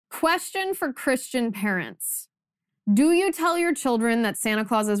Question for Christian parents. Do you tell your children that Santa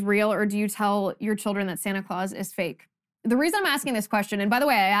Claus is real, or do you tell your children that Santa Claus is fake? The reason I'm asking this question, and by the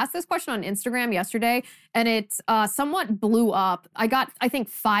way, I asked this question on Instagram yesterday, and it somewhat blew up. I got, I think,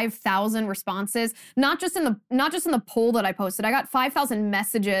 5,000 responses, not just in the poll that I posted. I got 5,000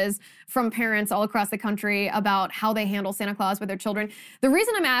 messages from parents all across the country about how they handle Santa Claus with their children. The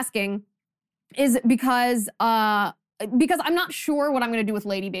reason I'm asking is because I'm not sure what I'm going to do with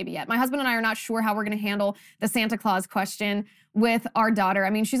Lady Baby yet. My husband and I are not sure how we're going to handle the Santa Claus question with our daughter.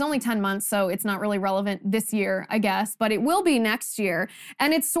 I mean, she's only 10 months, so it's not really relevant this year, I guess, but it will be next year.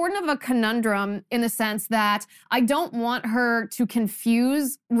 And it's sort of a conundrum in the sense that I don't want her to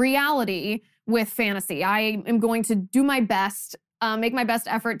confuse reality with fantasy. I am going to do my best, make my best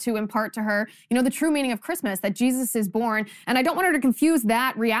effort to impart to her, the true meaning of Christmas, that Jesus is born. And I don't want her to confuse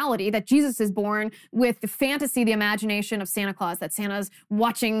that reality, that Jesus is born, with the fantasy, the imagination of Santa Claus, that Santa's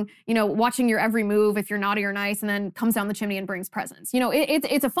watching your every move if you're naughty or nice, and then comes down the chimney and brings presents.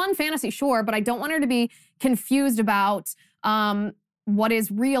 It's a fun fantasy, sure, but I don't want her to be confused about what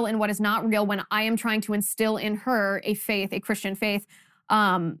is real and what is not real when I am trying to instill in her a faith, a Christian faith,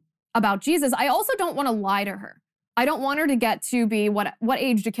 about Jesus. I also don't want to lie to her. I don't want her to get to be, what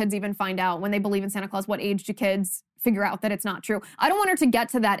age do kids even find out when they believe in Santa Claus? What age do kids figure out that it's not true? I don't want her to get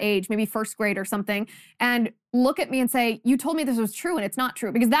to that age, maybe first grade or something, and look at me and say, you told me this was true and it's not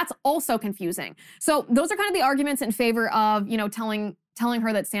true, because that's also confusing. So those are kind of the arguments in favor of, telling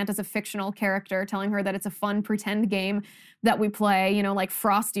her that Santa's a fictional character, telling her that it's a fun pretend game that we play, like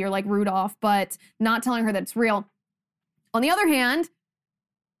Frosty or like Rudolph, but not telling her that it's real. On the other hand,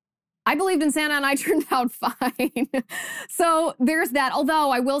 I believed in Santa and I turned out fine. So there's that.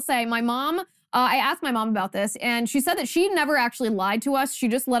 Although I will say my mom, I asked my mom about this, and she said that she never actually lied to us. She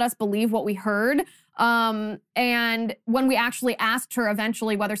just let us believe what we heard. And when we actually asked her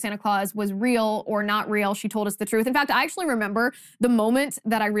eventually whether Santa Claus was real or not real, she told us the truth. In fact, I actually remember the moment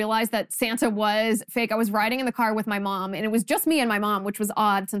that I realized that Santa was fake. I was riding in the car with my mom, and it was just me and my mom, which was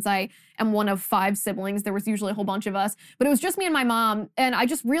odd since I am one of 5 siblings. There was usually a whole bunch of us, but it was just me and my mom. And I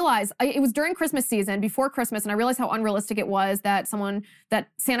just realized it was during Christmas season, before Christmas, and I realized how unrealistic it was that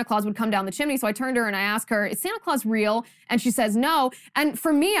Santa Claus would come down the chimney. So I turned to her and I asked her, is Santa Claus real? And she says no. And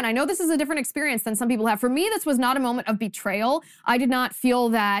for me, and I know this is a different experience than some people have, for me, this was not a moment of betrayal. I did not feel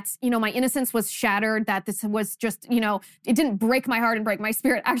that, my innocence was shattered, that this was just, it didn't break my heart and break my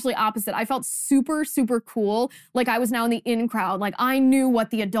spirit. Actually, opposite. I felt super, super cool. Like I was now in the in crowd. Like I knew what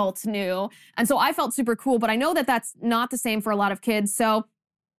the adults knew. And so I felt super cool, but I know that that's not the same for a lot of kids. So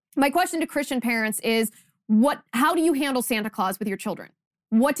my question to Christian parents is, how do you handle Santa Claus with your children?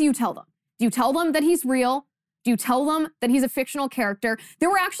 What do you tell them? Do you tell them that he's real? Do you tell them that he's a fictional character? There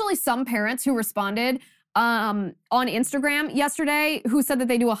were actually some parents who responded on Instagram yesterday who said that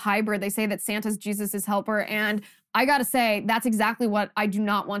they do a hybrid. They say that Santa's Jesus' helper. And I gotta say, that's exactly what I do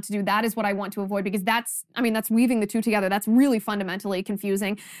not want to do. That is what I want to avoid, because that's weaving the two together. That's really fundamentally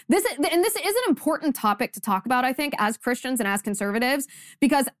confusing. This is an important topic to talk about, I think, as Christians and as conservatives,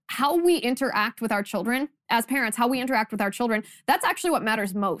 because how we interact with our children, as parents, how we interact with our children, that's actually what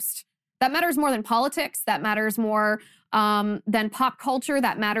matters most. That matters more than politics. That matters more than pop culture.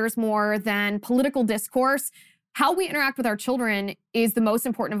 That matters more than political discourse. How we interact with our children is the most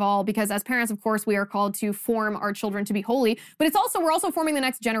important of all, because as parents, of course, we are called to form our children to be holy, but we're also forming the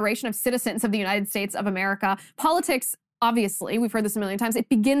next generation of citizens of the United States of America. Politics, obviously, we've heard this a million times, it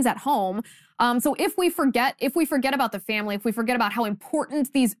begins at home. So if we forget about the family, if we forget about how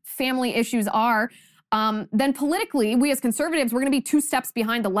important these family issues are, then politically, we as conservatives, we're going to be 2 steps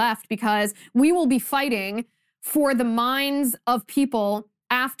behind the left, because we will be fighting for the minds of people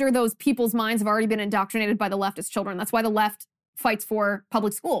after those people's minds have already been indoctrinated by the leftist children. That's why the left fights for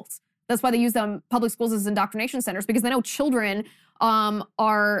public schools. That's why they use public schools as indoctrination centers, because they know children's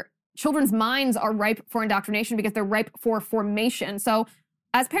minds are ripe for indoctrination, because they're ripe for formation. So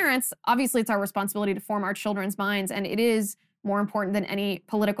as parents, obviously it's our responsibility to form our children's minds, and it is more important than any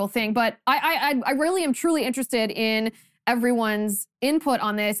political thing. But I really am truly interested in everyone's input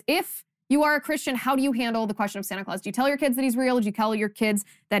on this. If you are a Christian, how do you handle the question of Santa Claus? Do you tell your kids that he's real? Do you tell your kids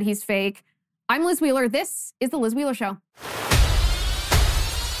that he's fake? I'm Liz Wheeler. This is The Liz Wheeler Show.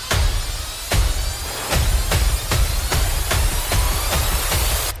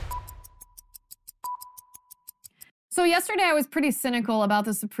 So yesterday I was pretty cynical about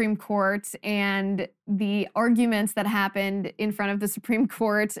the Supreme Court and the arguments that happened in front of the Supreme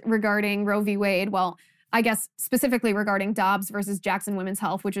Court regarding Roe v. Wade. Well, I guess specifically regarding Dobbs versus Jackson Women's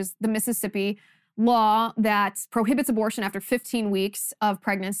Health, which is the Mississippi law that prohibits abortion after 15 weeks of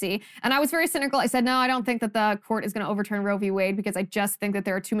pregnancy. And I was very cynical. I said, no, I don't think that the court is going to overturn Roe v. Wade because I just think that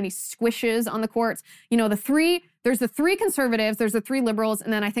there are too many squishes on the courts. You know, there's the three conservatives, there's the three liberals,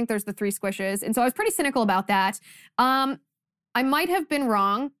 and then I think there's the three squishes. And so I was pretty cynical about that. I might have been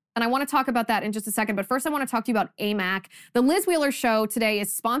wrong. And I want to talk about that in just a second. But first, I want to talk to you about AMAC. The Liz Wheeler Show today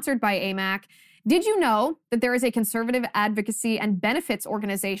is sponsored by AMAC. Did you know that there is a conservative advocacy and benefits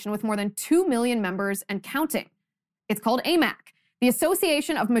organization with more than 2 million members and counting? It's called AMAC, the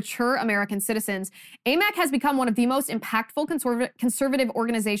Association of Mature American Citizens. AMAC has become one of the most impactful conservative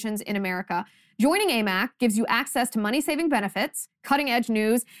organizations in America. Joining AMAC gives you access to money-saving benefits, cutting-edge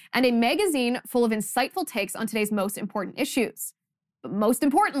news, and a magazine full of insightful takes on today's most important issues. But most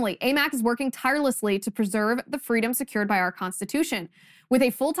importantly, AMAC is working tirelessly to preserve the freedom secured by our Constitution. With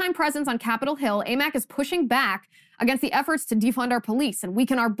a full-time presence on Capitol Hill, AMAC is pushing back against the efforts to defund our police and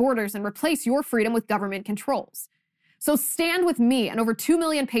weaken our borders and replace your freedom with government controls. So stand with me and over 2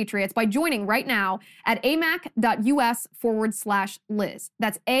 million patriots by joining right now at amac.us/Liz.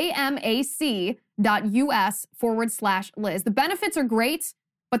 That's amac.us/Liz. The benefits are great,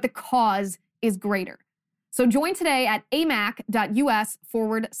 but the cause is greater. So join today at amac.us/Liz.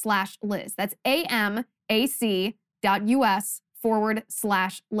 That's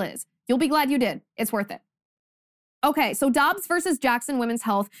amac.us/Liz. You'll be glad you did. It's worth it. Okay, so Dobbs versus Jackson Women's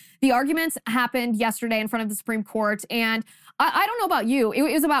Health. The arguments happened yesterday in front of the Supreme Court, and I don't know about you. It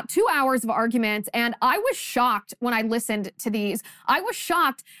was about 2 hours of arguments, and I was shocked when I listened to these. I was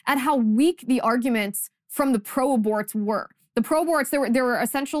shocked at how weak the arguments from the pro-aborts were. The pro-aborts, there were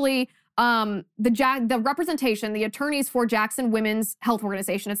essentially the representation, the attorneys for Jackson Women's Health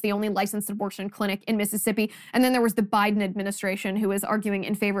Organization. It's the only licensed abortion clinic in Mississippi. And then there was the Biden administration who is arguing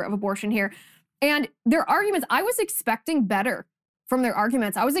in favor of abortion here. And their arguments, I was expecting better from their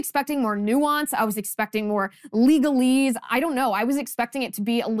arguments. I was expecting more nuance. I was expecting more legalese. I don't know. I was expecting it to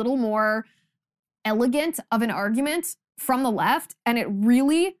be a little more elegant of an argument from the left. And it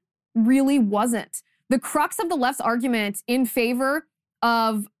really, really wasn't. The crux of the left's argument in favor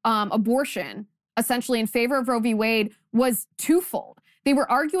of abortion, essentially in favor of Roe v. Wade, was twofold. They were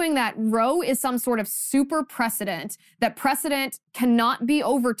arguing that Roe is some sort of super precedent, that precedent cannot be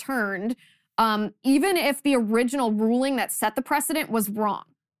overturned, even if the original ruling that set the precedent was wrong,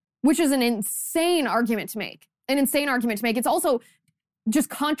 which is an insane argument to make. An insane argument to make. It's also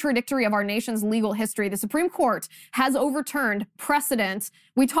just contradictory of our nation's legal history. The Supreme Court has overturned precedent.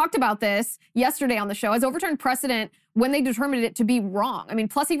 We talked about this yesterday on the show, has overturned precedent when they determined it to be wrong. I mean,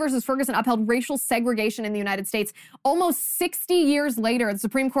 Plessy versus Ferguson upheld racial segregation in the United States. Almost 60 years later, the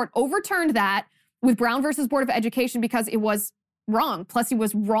Supreme Court overturned that with Brown versus Board of Education because it was wrong. Plessy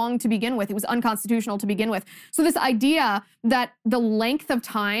was wrong to begin with. It was unconstitutional to begin with. So this idea that the length of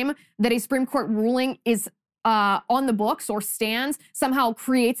time that a Supreme Court ruling is on the books or stands somehow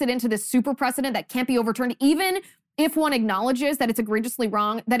creates it into this super precedent that can't be overturned, even if one acknowledges that it's egregiously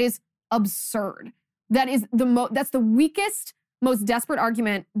wrong, that is absurd. That is that's the weakest, most desperate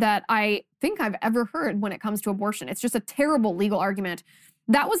argument that I think I've ever heard when it comes to abortion. It's just a terrible legal argument.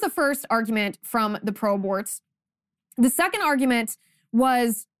 That was the first argument from the pro-aborts. The second argument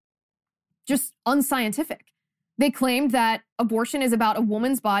was just unscientific. They claimed that abortion is about a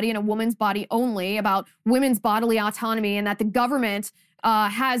woman's body and a woman's body only, about women's bodily autonomy, and that the government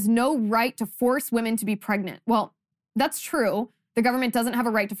has no right to force women to be pregnant. Well, that's true. The government doesn't have a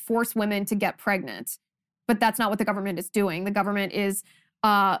right to force women to get pregnant, but that's not what the government is doing. The government is,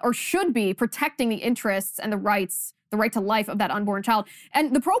 or should be, protecting the interests and the right to life of that unborn child.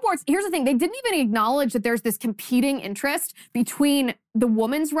 And the pro-aborts, here's the thing, they didn't even acknowledge that there's this competing interest between the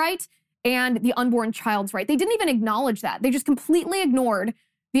woman's right and the unborn child's right. They didn't even acknowledge that. They just completely ignored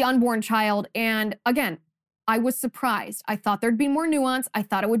the unborn child. And again, I was surprised. I thought there'd be more nuance. I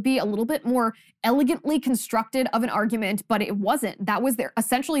thought it would be a little bit more elegantly constructed of an argument, but it wasn't. That was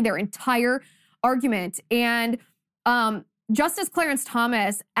essentially their entire argument. And Justice Clarence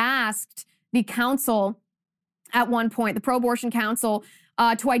Thomas asked the counsel at one point, the pro-abortion counsel,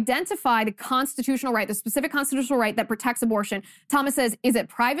 to identify the constitutional right, the specific constitutional right that protects abortion. Thomas says, is it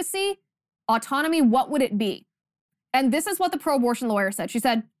privacy, autonomy? What would it be? And this is what the pro-abortion lawyer said. She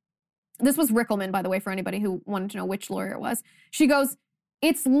said, this was Rickelman, by the way, for anybody who wanted to know which lawyer it was. She goes,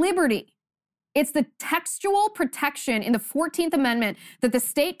 it's liberty. It's the textual protection in the 14th Amendment that the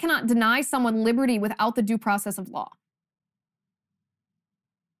state cannot deny someone liberty without the due process of law.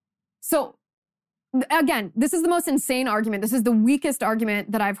 So, again, this is the most insane argument. This is the weakest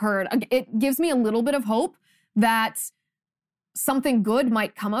argument that I've heard. It gives me a little bit of hope that something good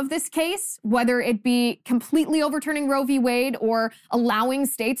might come of this case, whether it be completely overturning Roe v. Wade or allowing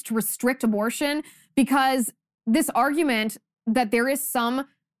states to restrict abortion, because this argument that there is some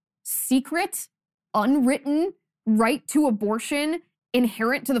secret, unwritten right to abortion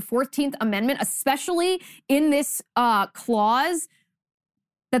inherent to the 14th Amendment, especially in this clause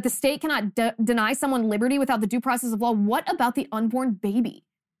that the state cannot deny someone liberty without the due process of law. What about the unborn baby?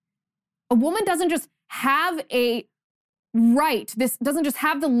 A woman doesn't just have a right, this doesn't just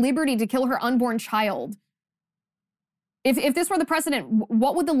have the liberty to kill her unborn child. If this were the precedent,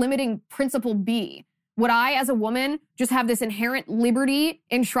 what would the limiting principle be? Would I, as a woman, just have this inherent liberty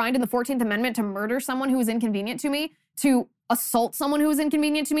enshrined in the 14th Amendment to murder someone who is inconvenient to me, to assault someone who is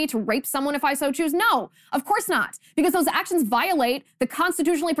inconvenient to me, to rape someone if I so choose? No, of course not, because those actions violate the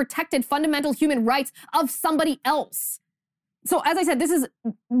constitutionally protected fundamental human rights of somebody else. So as I said, this is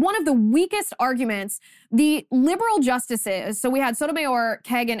one of the weakest arguments. The liberal justices, so we had Sotomayor,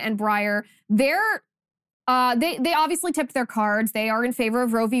 Kagan, and Breyer, they obviously tipped their cards. They are in favor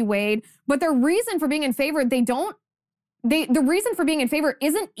of Roe v. Wade, but their reason for being in favor, the reason for being in favor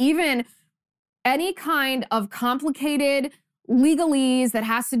isn't even any kind of complicated legalese that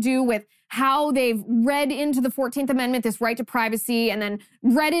has to do with how they've read into the 14th Amendment this right to privacy and then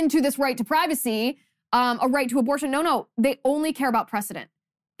read into this right to privacy a right to abortion. No, they only care about precedent.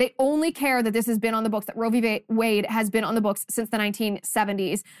 They only care that this has been on the books, that Roe v. Wade has been on the books since the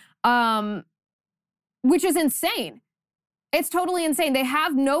 1970s, which is insane. It's totally insane. They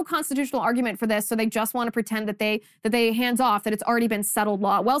have no constitutional argument for this, so they just want to pretend that they hands off, that it's already been settled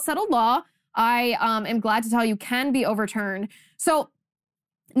law. Well, settled law, I am glad to tell you, can be overturned. So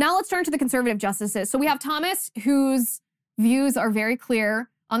now let's turn to the conservative justices. So we have Thomas, whose views are very clear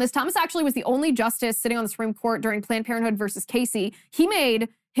on this. Thomas actually was the only justice sitting on the Supreme Court during Planned Parenthood versus Casey. He made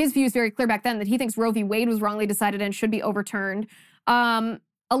his views very clear back then that he thinks Roe v. Wade was wrongly decided and should be overturned.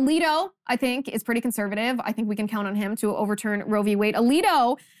 Alito, I think, is pretty conservative. I think we can count on him to overturn Roe v. Wade.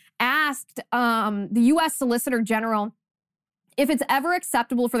 Alito asked the U.S. Solicitor General if it's ever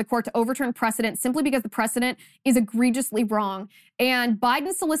acceptable for the court to overturn precedent simply because the precedent is egregiously wrong. And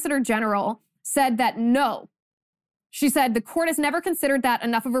Biden's Solicitor General said that no. She said the court has never considered that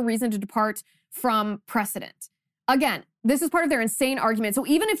enough of a reason to depart from precedent. Again, this is part of their insane argument. So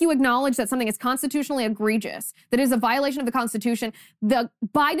even if you acknowledge that something is constitutionally egregious, that is a violation of the Constitution, the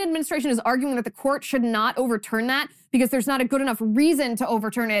Biden administration is arguing that the court should not overturn that because there's not a good enough reason to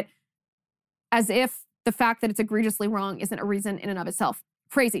overturn it, as if the fact that it's egregiously wrong isn't a reason in and of itself.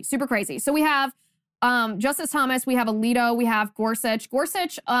 Crazy, super crazy. So we have Justice Thomas, we have Alito, we have Gorsuch.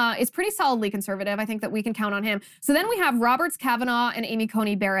 Gorsuch is pretty solidly conservative. I think that we can count on him. So then we have Roberts, Kavanaugh, and Amy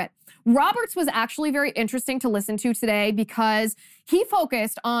Coney Barrett. Roberts was actually very interesting to listen to today because he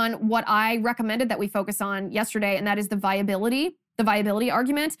focused on what I recommended that we focus on yesterday, and that is the viability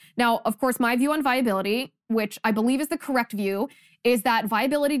argument. Now, of course, my view on viability, which I believe is the correct view, is that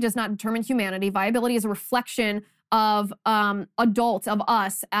viability does not determine humanity. Viability is a reflection of adults, of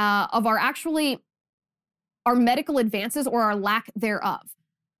us, of our medical advances or our lack thereof,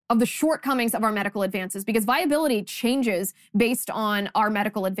 of the shortcomings of our medical advances, because viability changes based on our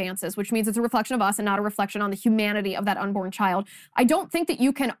medical advances, which means it's a reflection of us and not a reflection on the humanity of that unborn child. I don't think that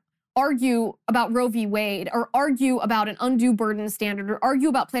you can argue about Roe v. Wade or argue about an undue burden standard or argue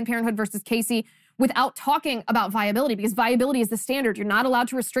about Planned Parenthood versus Casey without talking about viability, because viability is the standard. You're not allowed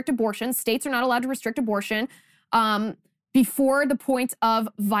to restrict abortion. States are not allowed to restrict abortion before the point of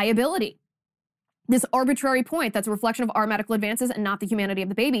viability. This arbitrary point that's a reflection of our medical advances and not the humanity of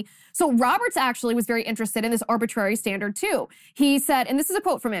the baby. So Roberts actually was very interested in this arbitrary standard too. He said, and this is a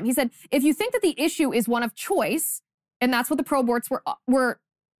quote from him, he said, if you think that the issue is one of choice, and that's what the pro-aborts were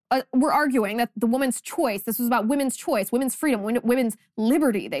arguing, that the woman's choice, this was about women's choice, women's freedom, women's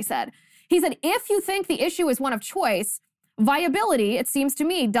liberty, they said. He said, if you think the issue is one of choice, viability, it seems to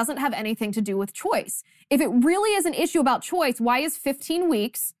me, doesn't have anything to do with choice. If it really is an issue about choice, why is 15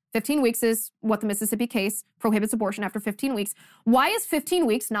 weeks 15 weeks is what the Mississippi case prohibits abortion after 15 weeks. Why is 15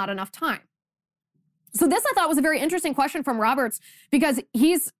 weeks not enough time? So this I thought was a very interesting question from Roberts because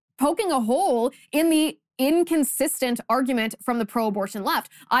he's poking a hole in the inconsistent argument from the pro-abortion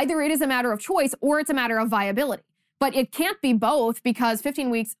left. Either it is a matter of choice or it's a matter of viability. But it can't be both because 15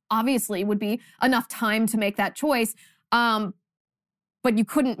 weeks obviously would be enough time to make that choice. But you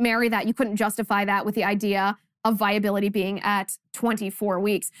couldn't marry that. You couldn't justify that with the idea of viability being at 24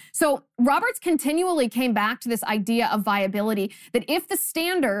 weeks. So Roberts continually came back to this idea of viability, that if the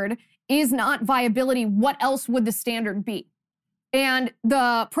standard is not viability, what else would the standard be? And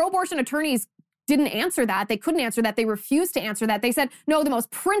the pro-abortion attorneys didn't answer that. They couldn't answer that. They refused to answer that. They said, no, the most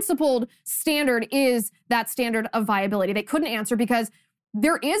principled standard is that standard of viability. They couldn't answer because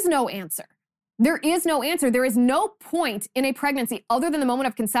there is no answer. There is no answer. There is no point in a pregnancy other than the moment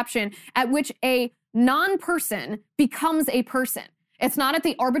of conception at which a non-person becomes a person. It's not at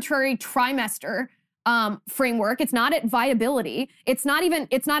the arbitrary trimester framework. It's not at viability. It's not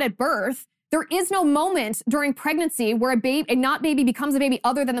at birth. There is no moment during pregnancy where a not baby becomes a baby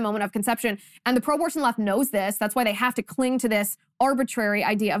other than the moment of conception. And the pro-abortion left knows this. That's why they have to cling to this arbitrary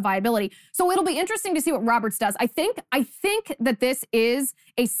idea of viability. So it'll be interesting to see what Roberts does. I think that this is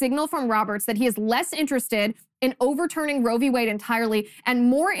a signal from Roberts that he is less interested in overturning Roe v. Wade entirely and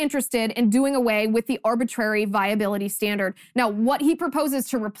more interested in doing away with the arbitrary viability standard. Now, what he proposes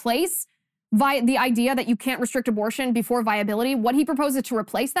to replace the idea that you can't restrict abortion before viability, what he proposes to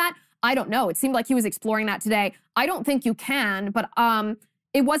replace that, I don't know. It seemed like he was exploring that today. I don't think you can, but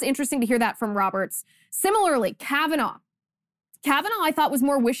it was interesting to hear that from Roberts. Similarly, Kavanaugh. Kavanaugh, I thought, was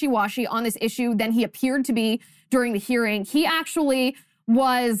more wishy-washy on this issue than he appeared to be during the hearing. He actually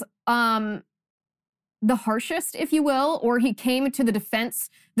was the harshest, if you will, or he came to the defense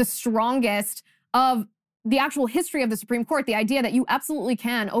the strongest of the actual history of the Supreme Court, the idea that you absolutely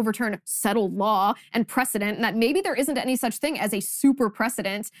can overturn settled law and precedent, and that maybe there isn't any such thing as a super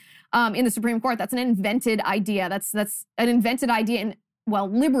precedent in the Supreme Court. That's an invented idea. That's an invented idea in, well,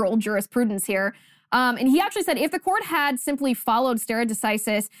 liberal jurisprudence here. And he actually said if the court had simply followed stare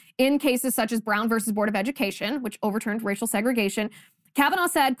decisis in cases such as Brown versus Board of Education, which overturned racial segregation, Kavanaugh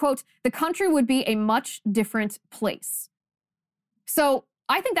said, quote, the country would be a much different place. So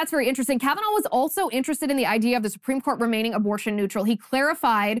I think that's very interesting. Kavanaugh was also interested in the idea of the Supreme Court remaining abortion neutral. He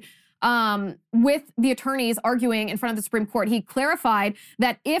clarified with the attorneys arguing in front of the Supreme Court, he clarified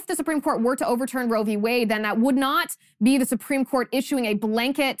that if the Supreme Court were to overturn Roe v. Wade, then that would not be the Supreme Court issuing a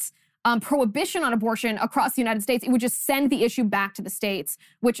blanket prohibition on abortion across the United States. It would just send the issue back to the states,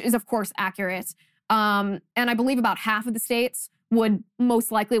 which is, of course, accurate. And I believe about half of the states would most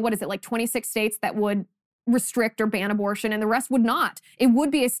likely, 26 states that would restrict or ban abortion, and the rest would not. It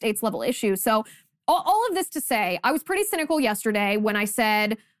would be a states level issue. So all of this to say, I was pretty cynical yesterday when I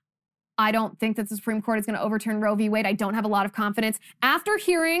said, I don't think that the Supreme Court is going to overturn Roe v. Wade. I don't have a lot of confidence. After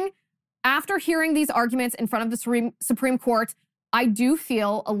hearing these arguments in front of the Supreme Court, I do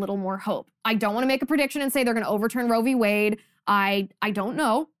feel a little more hope. I don't want to make a prediction and say they're going to overturn Roe v. Wade. I don't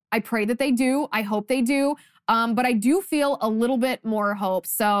know. I pray that they do. I hope they do. But I do feel a little bit more hope.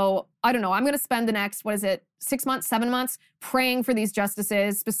 So I don't know. I'm going to spend the next, 6 months, 7 months praying for these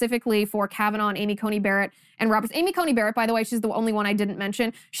justices, specifically for Kavanaugh and Amy Coney Barrett and Roberts. Amy Coney Barrett, by the way, she's the only one I didn't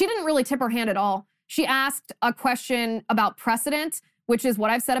mention. She didn't really tip her hand at all. She asked a question about precedent, which is what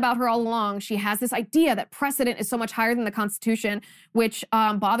I've said about her all along. She has this idea that precedent is so much higher than the Constitution, which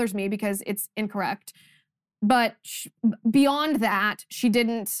bothers me because it's incorrect. But beyond that, she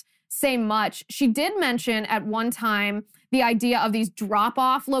didn't say much. She did mention at one time the idea of these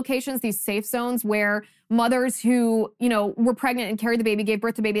drop-off locations, these safe zones where mothers who, were pregnant and carried the baby, gave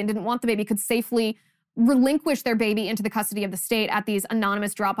birth to the baby and didn't want the baby could safely relinquish their baby into the custody of the state at these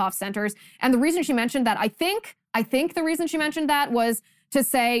anonymous drop-off centers. And the reason she mentioned that, I think the reason she mentioned that was to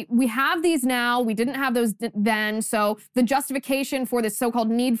say, we have these now, we didn't have those then, so the justification for this so-called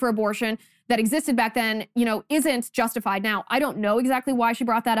need for abortion that existed back then, isn't justified now. I don't know exactly why she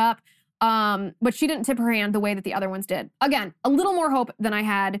brought that up, but she didn't tip her hand the way that the other ones did. Again, a little more hope than I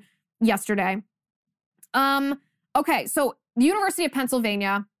had yesterday. Okay, so the University of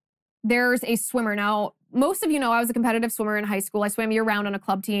Pennsylvania, there's a swimmer. Now, most of you know I was a competitive swimmer in high school. I swam year-round on a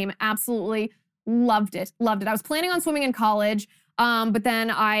club team. Absolutely loved it. I was planning on swimming in college, but then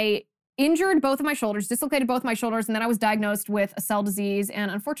I injured both of my shoulders, dislocated both my shoulders, and then I was diagnosed with a cell disease.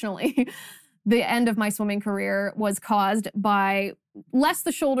 And unfortunately, the end of my swimming career was caused by less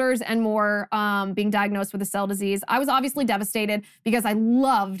the shoulders and more being diagnosed with a cell disease. I was obviously devastated because I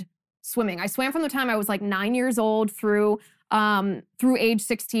loved swimming. I swam from the time I was 9 years old through age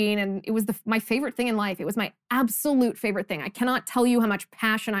 16, and it was my favorite thing in life. It was my absolute favorite thing. I cannot tell you how much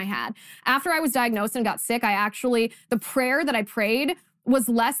passion I had. After I was diagnosed and got sick, the prayer that I prayed was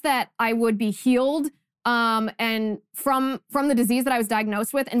less that I would be healed and from the disease that I was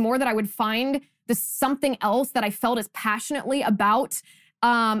diagnosed with, and more that I would find something else that I felt as passionately about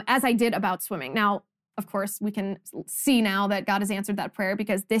as I did about swimming. Now, of course, we can see now that God has answered that prayer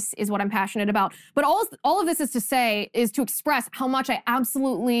because this is what I'm passionate about. But all of this is to express how much I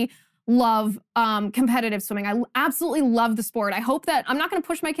absolutely love competitive swimming. I absolutely love the sport. I hope that I'm not going to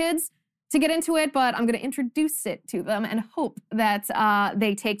push my kids to get into it, but I'm going to introduce it to them and hope that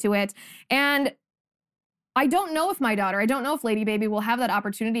they take to it. And I don't know if Lady Baby will have that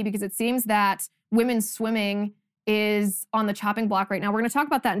opportunity because it seems that women's swimming is on the chopping block right now. We're going to talk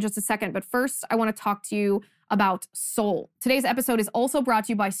about that in just a second. But first, I want to talk to you about Sole. Today's episode is also brought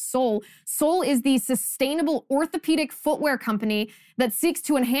to you by Sole. Sole is the sustainable orthopedic footwear company that seeks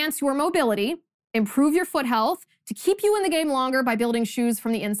to enhance your mobility, improve your foot health, to keep you in the game longer by building shoes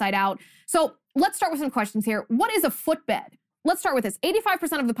from the inside out. So let's start with some questions here. What is a footbed? Let's start with this.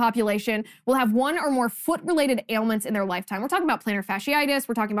 85% of the population will have one or more foot-related ailments in their lifetime. We're talking about plantar fasciitis.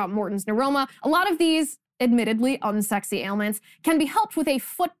 We're talking about Morton's neuroma. A lot of these, admittedly unsexy ailments, can be helped with a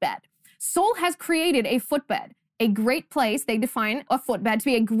footbed. Sole has created a footbed, a great place. They define a footbed to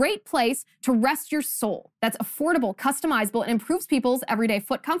be a great place to rest your soul. That's affordable, customizable, and improves people's everyday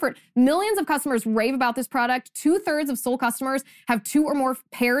foot comfort. Millions of customers rave about this product. 2/3 of Sole customers have 2 or more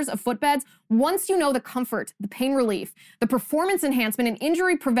pairs of footbeds. Once you know the comfort, the pain relief, the performance enhancement, and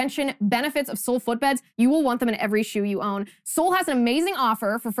injury prevention benefits of Sole footbeds, you will want them in every shoe you own. Sole has an amazing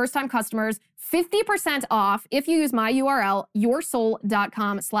offer for first-time customers, 50% off if you use my URL,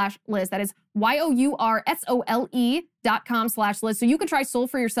 yoursole.com/Liz. That is yoursole.com/Liz. So you can try Sole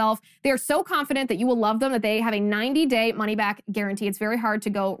for yourself. They are so confident that you will love them that they have a 90-day money-back guarantee. It's very hard to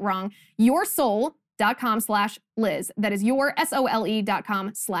go wrong. yoursole.com/Liz. That is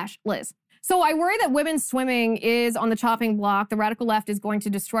yoursole.com/Liz. So I worry that women's swimming is on the chopping block. The radical left is going to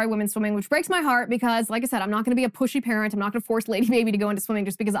destroy women's swimming, which breaks my heart because, like I said, I'm not going to be a pushy parent. I'm not going to force Lady Baby to go into swimming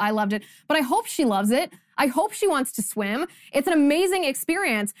just because I loved it. But I hope she loves it. I hope she wants to swim. It's an amazing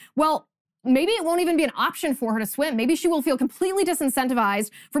experience. Well, maybe it won't even be an option for her to swim. Maybe she will feel completely disincentivized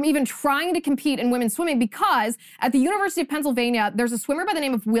from even trying to compete in women's swimming because at the University of Pennsylvania, there's a swimmer by the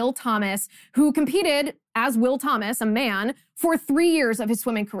name of Will Thomas who competed as Will Thomas, a man, for 3 years of his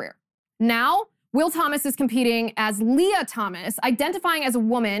swimming career. Now, Will Thomas is competing as Leah Thomas, identifying as a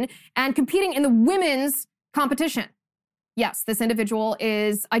woman and competing in the women's competition. Yes, this individual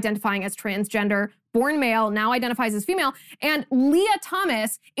is identifying as transgender, born male, now identifies as female, and Leah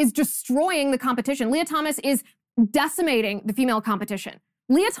Thomas is destroying the competition. Leah Thomas is decimating the female competition.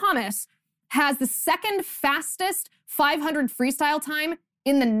 Leah Thomas has the second fastest 500 freestyle time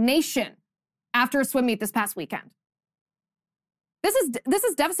in the nation after a swim meet this past weekend. This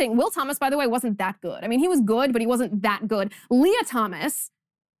is devastating. Will Thomas, by the way, wasn't that good. I mean, he was good, but he wasn't that good. Leah Thomas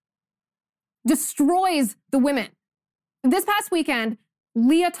destroys the women. This past weekend,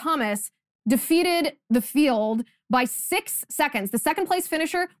 Leah Thomas defeated the field by 6 seconds. The second place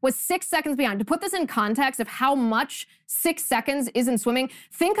finisher was 6 seconds behind. To put this in context of how much 6 seconds is in swimming,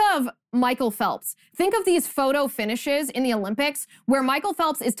 think of Michael Phelps. Think of these photo finishes in the Olympics where Michael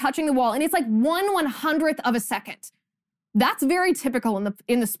Phelps is touching the wall and it's like 1/100th of a second. That's very typical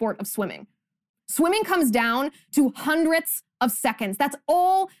in the sport of swimming. Swimming comes down to hundredths of seconds. That's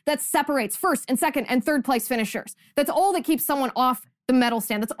all that separates first and second and third place finishers. That's all that keeps someone off the medal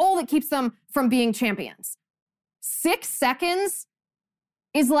stand. That's all that keeps them from being champions. 6 seconds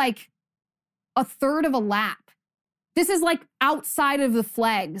is like a third of a lap. This is like outside of the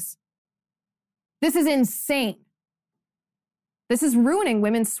flags. This is insane. This is ruining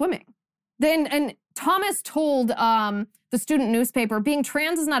women's swimming. And Thomas told the student newspaper, being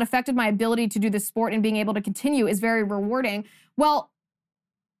trans has not affected my ability to do this sport and being able to continue is very rewarding. Well,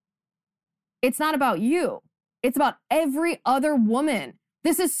 it's not about you. It's about every other woman.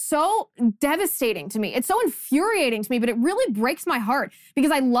 This is so devastating to me. It's so infuriating to me, but it really breaks my heart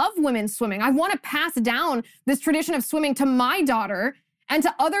because I love women's swimming. I want to pass down this tradition of swimming to my daughter and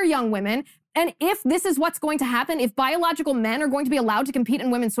to other young women. And if this is what's going to happen, if biological men are going to be allowed to compete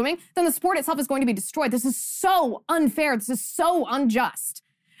in women's swimming, then the sport itself is going to be destroyed. This is so unfair. This is so unjust.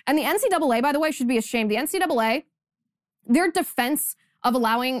 And the NCAA, by the way, should be ashamed. The NCAA, their defense of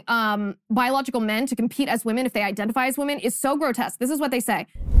allowing biological men to compete as women if they identify as women is so grotesque. This is what they say.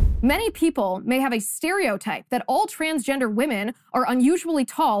 Many people may have a stereotype that all transgender women are unusually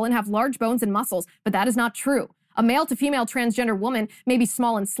tall and have large bones and muscles, but that is not true. A male to female transgender woman may be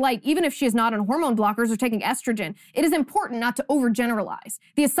small and slight, even if she is not on hormone blockers or taking estrogen. It is important not to overgeneralize.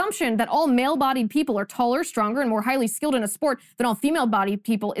 The assumption that all male-bodied people are taller, stronger, and more highly skilled in a sport than all female-bodied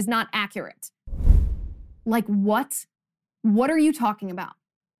people is not accurate. Like what? What are you talking about?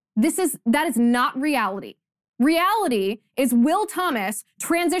 That is not reality. Reality is Will Thomas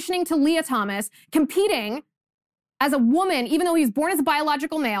transitioning to Leah Thomas, competing as a woman, even though he's born as a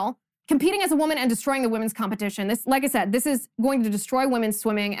biological male, competing as a woman and destroying the women's competition. This, like I said, this is going to destroy women's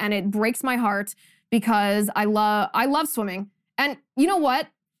swimming, and it breaks my heart because I love swimming. And you know what?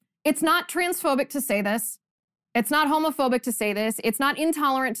 It's not transphobic to say this. It's not homophobic to say this. It's not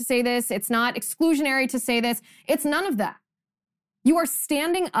intolerant to say this. It's not exclusionary to say this. It's none of that. You are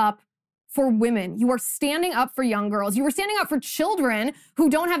standing up for women. You are standing up for young girls. You are standing up for children who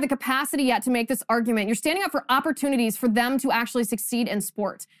don't have the capacity yet to make this argument. You're standing up for opportunities for them to actually succeed in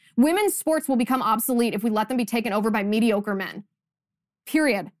sport. Women's sports will become obsolete if we let them be taken over by mediocre men.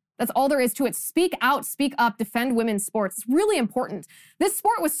 Period. That's all there is to it. Speak out, speak up, defend women's sports. It's really important. This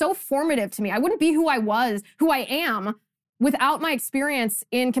sport was so formative to me. I wouldn't be who I am, without my experience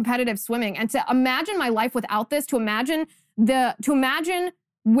in competitive swimming. And to imagine my life without this, to imagine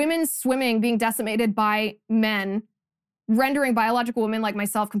women's swimming being decimated by men, rendering biological women like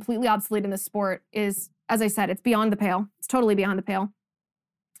myself completely obsolete in this sport is, as I said, it's beyond the pale. It's totally beyond the pale.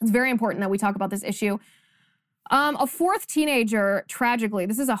 It's very important that we talk about this issue. A fourth teenager, tragically,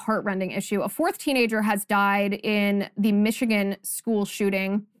 this is a heart-rending issue. A fourth teenager has died in the Michigan school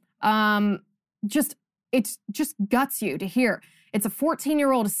shooting. It just guts you to hear. It's a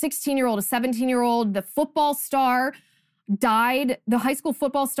 14-year-old, a 16-year-old, a 17-year-old. The football star died. The high school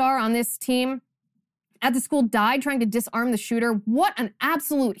football star on this team at the school died trying to disarm the shooter. What an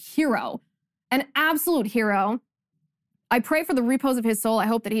absolute hero. An absolute hero. I pray for the repose of his soul. I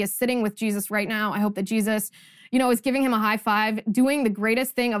hope that he is sitting with Jesus right now. I hope that Jesus, is giving him a high five, doing the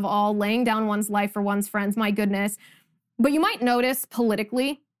greatest thing of all, laying down one's life for one's friends. My goodness. But you might notice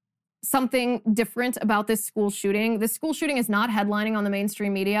politically something different about this school shooting. This school shooting is not headlining on the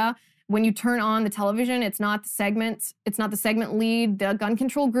mainstream media. When you turn on the television, it's not the segment lead. The gun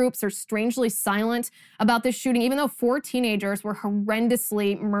control groups are strangely silent about this shooting, even though 4 teenagers were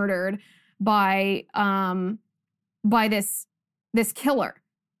horrendously murdered by this killer.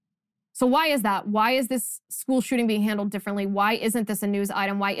 So why is that? Why is this school shooting being handled differently? Why isn't this a news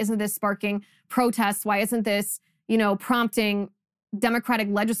item? Why isn't this sparking protests? Why isn't this, prompting Democratic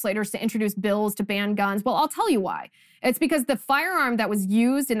legislators to introduce bills to ban guns? Well, I'll tell you why. It's because the firearm that was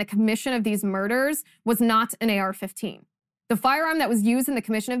used in the commission of these murders was not an AR-15. The firearm that was used in the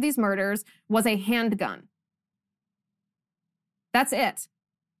commission of these murders was a handgun. That's it.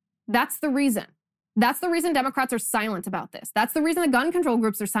 That's the reason. That's the reason Democrats are silent about this. That's the reason the gun control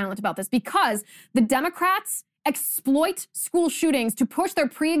groups are silent about this, because the Democrats exploit school shootings to push their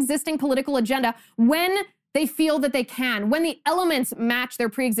pre-existing political agenda when they feel that they can, when the elements match their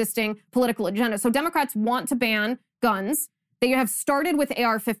pre-existing political agenda. So Democrats want to ban guns. They have started with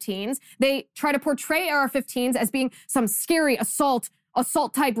AR-15s. They try to portray AR-15s as being some scary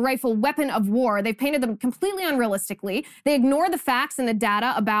assault-type rifle weapon of war. They've painted them completely unrealistically. They ignore the facts and the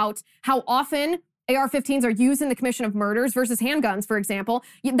data about how often AR-15s are used in the commission of murders versus handguns, for example.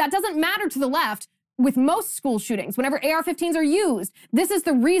 That doesn't matter to the left. With most school shootings, whenever AR-15s are used, this is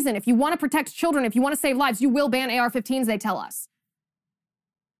the reason. If you want to protect children, if you want to save lives, you will ban AR-15s, they tell us.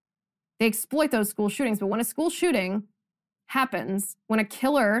 They exploit those school shootings, but when a school shooting happens, when a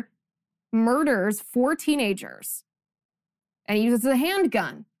killer murders 4 teenagers and he uses a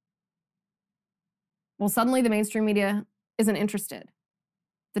handgun, well, suddenly the mainstream media isn't interested.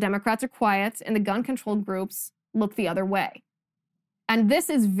 The Democrats are quiet and the gun control groups look the other way. And this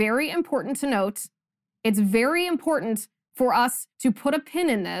is very important to note. It's very important for us to put a pin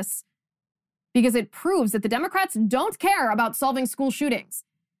in this because it proves that the Democrats don't care about solving school shootings.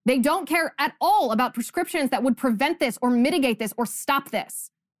 They don't care at all about prescriptions that would prevent this or mitigate this or stop this.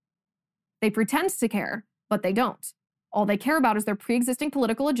 They pretend to care, but they don't. All they care about is their pre-existing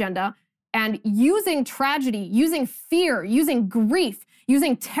political agenda and using tragedy, using fear, using grief,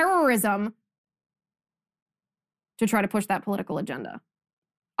 using terrorism to try to push that political agenda.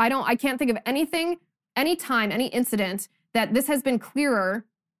 I can't think of anything, any time, any incident that this has been clearer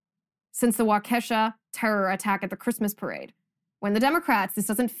since the Waukesha terror attack at the Christmas parade. When the Democrats, this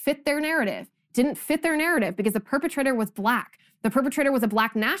doesn't fit their narrative, didn't fit their narrative because the perpetrator was black. The perpetrator was a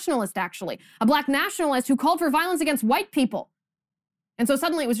black nationalist, actually. A black nationalist who called for violence against white people. And so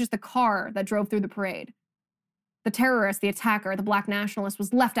suddenly it was just the car that drove through the parade. The terrorist, the attacker, the black nationalist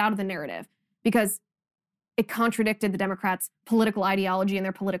was left out of the narrative because it contradicted the Democrats' political ideology and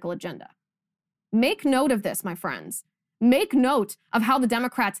their political agenda. Make note of this, my friends. Make note of how the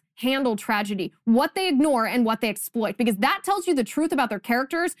Democrats handle tragedy, what they ignore and what they exploit, because that tells you the truth about their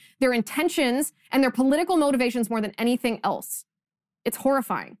characters, their intentions, and their political motivations more than anything else. It's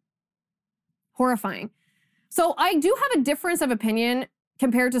horrifying. Horrifying. So I do have a difference of opinion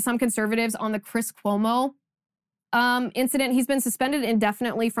compared to some conservatives on the Chris Cuomo incident. He's been suspended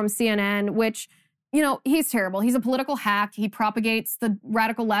indefinitely from CNN, which, he's terrible. He's a political hack. He propagates the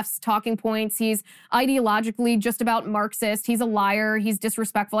radical left's talking points. He's ideologically just about Marxist. He's a liar. He's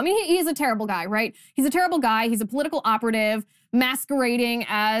disrespectful. I mean, he's a terrible guy, right? He's a terrible guy. He's a political operative masquerading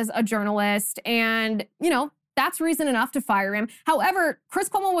as a journalist. And, that's reason enough to fire him. However, Chris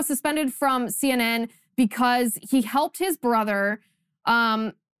Cuomo was suspended from CNN because he helped his brother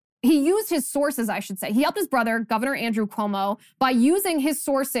he used his sources, I should say. He helped his brother, Governor Andrew Cuomo, by using his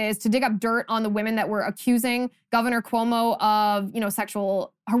sources to dig up dirt on the women that were accusing Governor Cuomo of,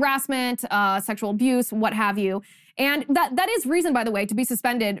 sexual harassment, sexual abuse, what have you. And that is reason, by the way, to be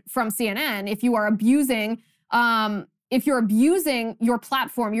suspended from CNN if you are abusing, your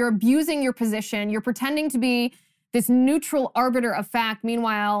platform, you're abusing your position, you're pretending to be this neutral arbiter of fact.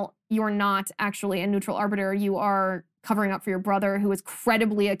 Meanwhile, you're not actually a neutral arbiter. You are covering up for your brother, who is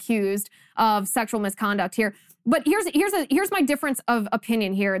credibly accused of sexual misconduct here. But here's my difference of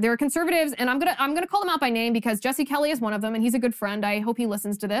opinion here. There are conservatives, and I'm gonna call them out by name because Jesse Kelly is one of them, and he's a good friend. I hope he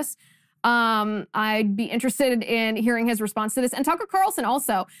listens to this. I'd be interested in hearing his response to this. And Tucker Carlson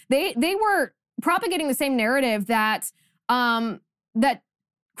also. They were propagating the same narrative that that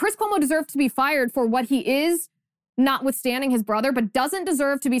Chris Cuomo deserved to be fired for what he is, notwithstanding his brother, but doesn't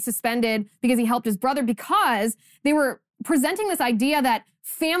deserve to be suspended because he helped his brother, because they were presenting this idea that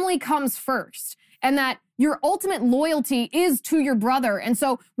family comes first and that your ultimate loyalty is to your brother. And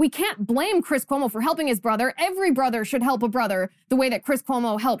so we can't blame Chris Cuomo for helping his brother. Every brother should help a brother the way that Chris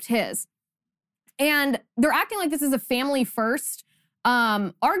Cuomo helped his. And they're acting like this is a family first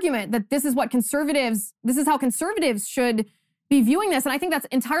argument, that this is how conservatives should be viewing this. And I think that's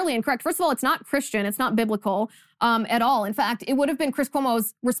entirely incorrect. First of all, it's not Christian. It's not biblical at all. In fact, it would have been Chris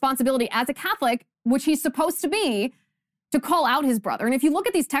Cuomo's responsibility as a Catholic, which he's supposed to be, to call out his brother. And if you look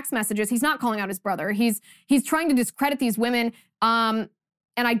at these text messages, he's not calling out his brother. He's trying to discredit these women. And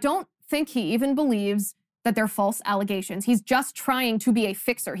I don't think he even believes that they're false allegations. He's just trying to be a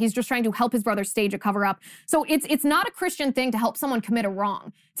fixer. He's just trying to help his brother stage a cover up. So it's not a Christian thing to help someone commit a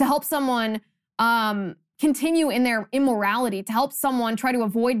wrong, to help someone continue in their immorality, to help someone try to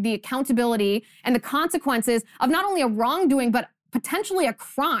avoid the accountability and the consequences of not only a wrongdoing, but potentially a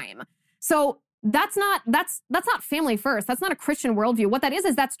crime. So that's not family first. That's not a Christian worldview. What that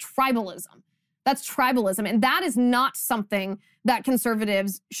is that's tribalism. That's tribalism. And that is not something that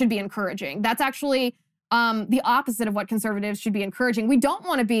conservatives should be encouraging. That's actually the opposite of what conservatives should be encouraging. We don't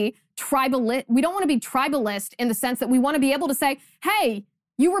want to be tribalist. We don't want to be tribalist in the sense that we want to be able to say, hey,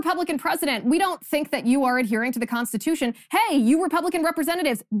 you Republican president, we don't think that you are adhering to the Constitution. Hey, you Republican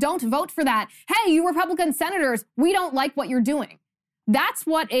representatives, don't vote for that. Hey, you Republican senators, we don't like what you're doing. That's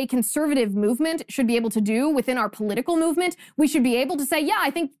what a conservative movement should be able to do within our political movement. We should be able to say, yeah, I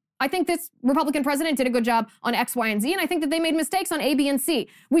think this Republican president did a good job on X, Y, and Z, and I think that they made mistakes on A, B, and C.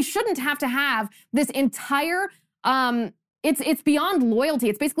 We shouldn't have to have this entire, it's beyond loyalty.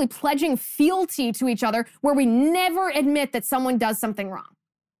 It's basically pledging fealty to each other where we never admit that someone does something wrong.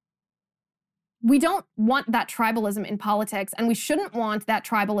 We don't want that tribalism in politics, and we shouldn't want that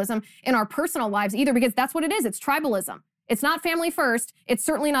tribalism in our personal lives either, because that's what it is. It's tribalism. It's not family first. It's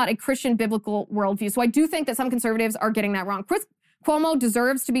certainly not a Christian biblical worldview. So I do think that some conservatives are getting that wrong. Chris Cuomo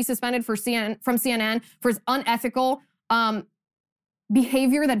deserves to be suspended from CNN for his unethical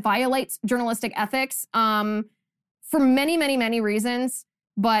behavior that violates journalistic ethics for many, many, many reasons.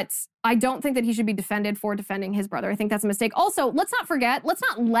 But I don't think that he should be defended for defending his brother. I think that's a mistake. Also, let's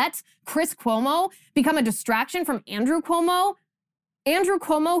not let Chris Cuomo become a distraction from Andrew Cuomo. Andrew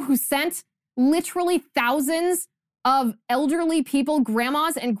Cuomo, who sent literally thousands of elderly people,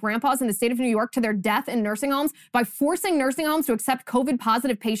 grandmas and grandpas in the state of New York, to their death in nursing homes by forcing nursing homes to accept COVID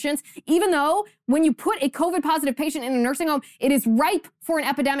positive patients, even though when you put a COVID positive patient in a nursing home, it is ripe for an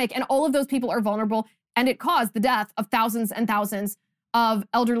epidemic and all of those people are vulnerable, and it caused the death of thousands and thousands of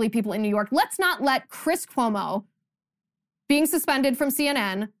elderly people in New York. Let's not let Chris Cuomo being suspended from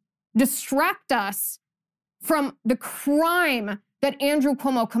CNN distract us from the crime that Andrew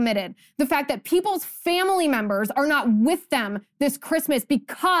Cuomo committed. The fact that people's family members are not with them this Christmas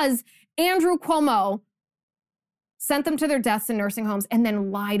because Andrew Cuomo sent them to their deaths in nursing homes and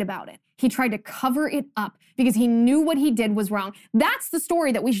then lied about it. He tried to cover it up because he knew what he did was wrong. That's the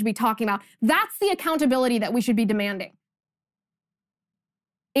story that we should be talking about. That's the accountability that we should be demanding.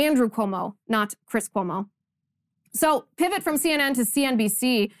 Andrew Cuomo, not Chris Cuomo. So pivot from CNN to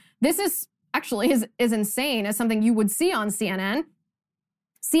CNBC. This is actually is insane as something you would see on CNN.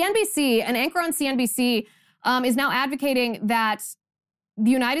 CNBC, an anchor on CNBC, is now advocating that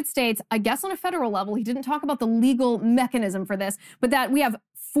the United States, I guess on a federal level, he didn't talk about the legal mechanism for this, but that we have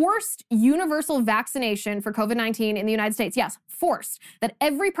forced universal vaccination for COVID-19 in the United States. Yes, forced. That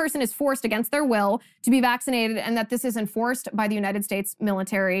every person is forced against their will to be vaccinated, and that this is enforced by the United States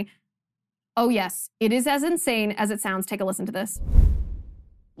military. Oh yes, it is as insane as it sounds. Take a listen to this.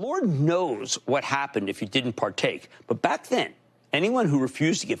 Lord knows what happened if you didn't partake. But back then, anyone who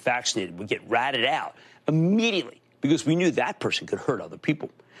refused to get vaccinated would get ratted out immediately because we knew that person could hurt other people.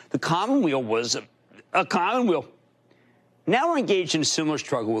 The commonweal was a commonweal. Now we're engaged in a similar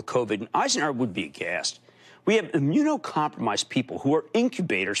struggle with COVID, and Eisenhower would be aghast. We have immunocompromised people who are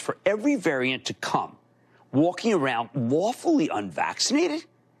incubators for every variant to come, walking around lawfully unvaccinated?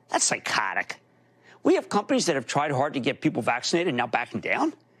 That's psychotic. We have companies that have tried hard to get people vaccinated and now backing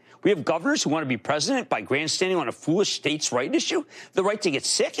down. We have governors who want to be president by grandstanding on a foolish states' right issue, the right to get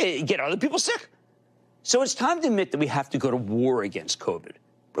sick, get other people sick. So it's time to admit that we have to go to war against COVID.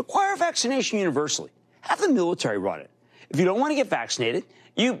 Require vaccination universally. Have the military run it. If you don't want to get vaccinated,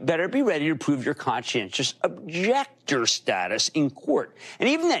 you better be ready to prove your conscientious objector status in court. And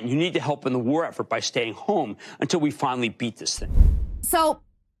even then, you need to help in the war effort by staying home until we finally beat this thing. So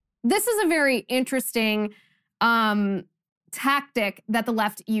this is a very interesting tactic that the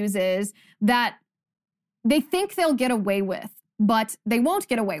left uses that they think they'll get away with, but they won't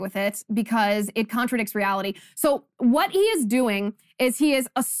get away with it because it contradicts reality. So what he is doing is he is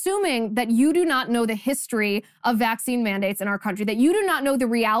assuming that you do not know the history of vaccine mandates in our country, that you do not know the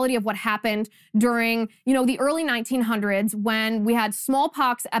reality of what happened during, the early 1900s when we had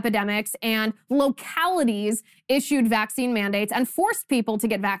smallpox epidemics and localities issued vaccine mandates and forced people to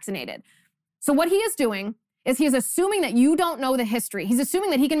get vaccinated. So what he is doing is he is assuming that you don't know the history. He's assuming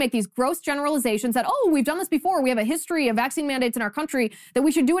that he can make these gross generalizations that, we've done this before. We have a history of vaccine mandates in our country, that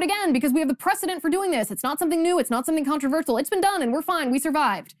we should do it again because we have the precedent for doing this. It's not something new. It's not something controversial. It's been done and we're fine. We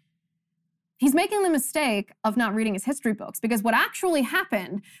survived. He's making the mistake of not reading his history books, because what actually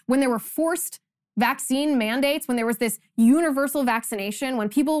happened when there were forced vaccine mandates, when there was this universal vaccination, when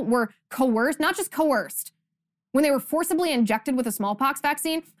people were coerced, not just coerced, when they were forcibly injected with a smallpox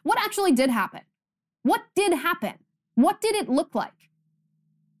vaccine, what actually did happen? What did happen? What did it look like?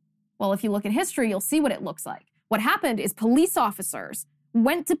 Well, if you look at history, you'll see what it looks like. What happened is police officers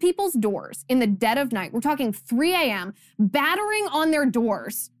went to people's doors in the dead of night. We're talking 3 a.m., battering on their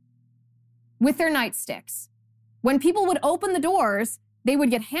doors with their nightsticks. When people would open the doors, they would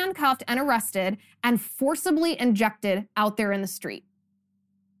get handcuffed and arrested and forcibly injected out there in the street.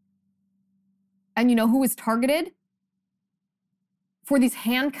 And you know who was targeted for these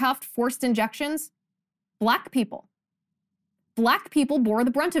handcuffed, forced injections? Black people. Black people bore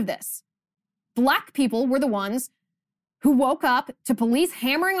the brunt of this. Black people were the ones who woke up to police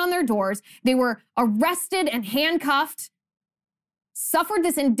hammering on their doors. They were arrested and handcuffed, suffered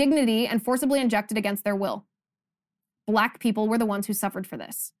this indignity, and forcibly injected against their will. Black people were the ones who suffered for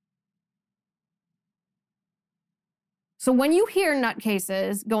this. So when you hear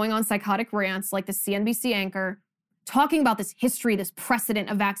nutcases going on psychotic rants like the CNBC anchor, talking about this history, this precedent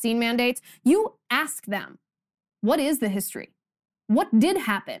of vaccine mandates, you ask them, what is the history? What did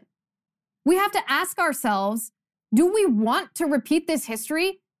happen? We have to ask ourselves, do we want to repeat this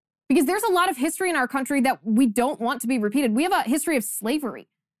history? Because there's a lot of history in our country that we don't want to be repeated. We have a history of slavery.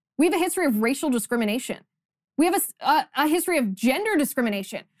 We have a history of racial discrimination. We have a history of gender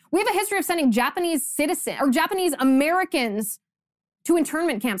discrimination. We have a history of sending Japanese citizens or Japanese Americans to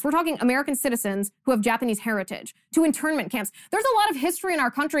internment camps. We're talking American citizens who have Japanese heritage to internment camps. There's a lot of history in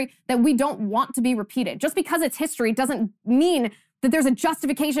our country that we don't want to be repeated. Just because it's history doesn't mean that there's a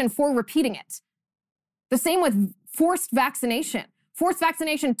justification for repeating it. The same with forced vaccination. Forced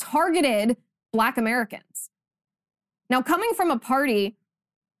vaccination targeted Black Americans. Now, coming from a party,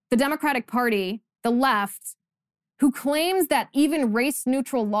 the Democratic Party, the left, who claims that even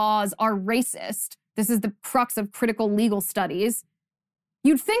race-neutral laws are racist, this is the crux of critical legal studies,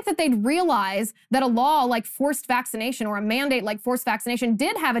 you'd think that they'd realize that a law like forced vaccination or a mandate like forced vaccination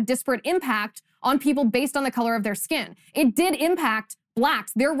did have a disparate impact on people based on the color of their skin. It did impact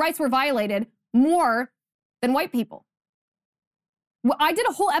Blacks. Their rights were violated more than white people. Well, I did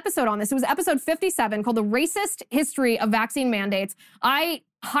a whole episode on this. It was episode 57 called The Racist History of Vaccine Mandates. I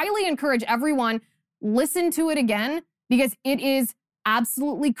highly encourage everyone listen to it again because it is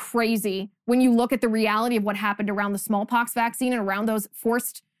absolutely crazy when you look at the reality of what happened around the smallpox vaccine and around those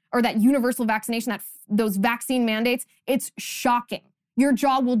forced or that universal vaccination, those vaccine mandates. It's shocking. Your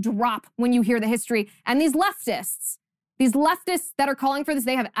jaw will drop when you hear the history. And these leftists that are calling for this,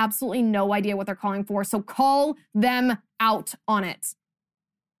 they have absolutely no idea what they're calling for. So call them out on it.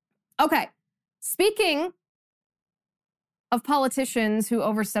 Okay, speaking of politicians who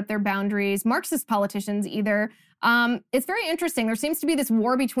overstep their boundaries, Marxist politicians either, it's very interesting. There seems to be this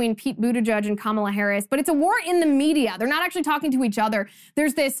war between Pete Buttigieg and Kamala Harris, but it's a war in the media. They're not actually talking to each other.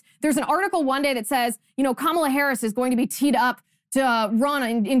 There's an article one day that says, Kamala Harris is going to be teed up to run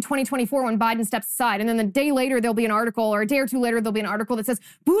in 2024 when Biden steps aside. And then the day later, there'll be an article, or a day or two later, there'll be an article that says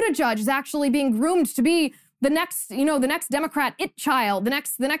Buttigieg is actually being groomed to be the next Democrat child, the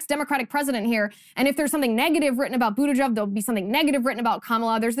next Democratic president here. And if there's something negative written about Buttigieg, there'll be something negative written about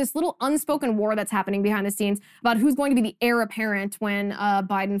Kamala. There's this little unspoken war that's happening behind the scenes about who's going to be the heir apparent when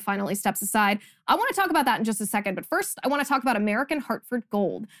Biden finally steps aside. I want to talk about that in just a second. But first, I want to talk about American Hartford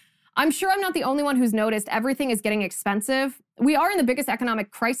Gold. I'm sure I'm not the only one who's noticed everything is getting expensive. We are in the biggest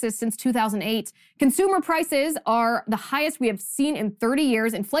economic crisis since 2008. Consumer prices are the highest we have seen in 30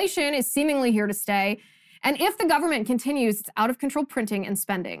 years. Inflation is seemingly here to stay. And if the government continues its out-of-control printing and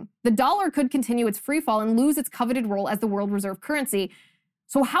spending, the dollar could continue its free fall and lose its coveted role as the world reserve currency.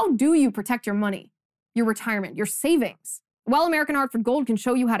 So how do you protect your money, your retirement, your savings? Well, American Hartford Gold can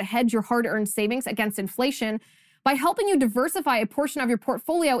show you how to hedge your hard-earned savings against inflation by helping you diversify a portion of your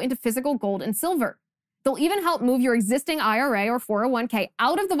portfolio into physical gold and silver. They'll even help move your existing IRA or 401k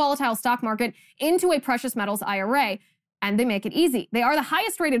out of the volatile stock market into a precious metals IRA. And they make it easy. They are the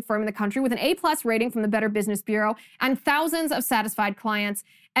highest rated firm in the country with an A+ rating from the Better Business Bureau and thousands of satisfied clients.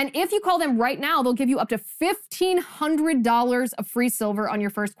 And if you call them right now, they'll give you up to $1,500 of free silver on your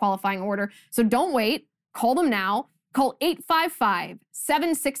first qualifying order. So don't wait. Call them now. Call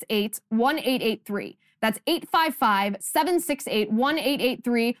 855-768-1883. That's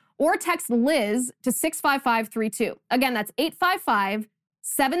 855-768-1883 or text Liz to 65532. Again, that's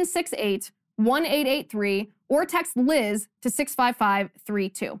 855-768-1883 or text Liz to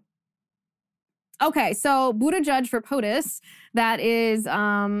 65532. Okay, so Buttigieg for POTUS, that is,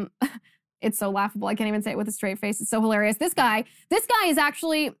 it's so laughable. I can't even say it with a straight face. It's so hilarious. This guy is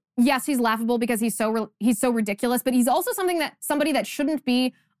actually, yes, he's laughable because he's so ridiculous, but he's also somebody that shouldn't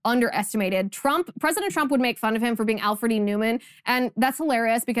be underestimated. President Trump would make fun of him for being Alfred E. Newman, and that's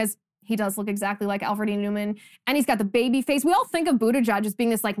hilarious because he does look exactly like Alfred E. Newman, and he's got the baby face. We all think of Buttigieg as being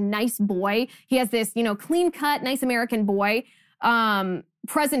this like nice boy. He has this, clean cut, nice American boy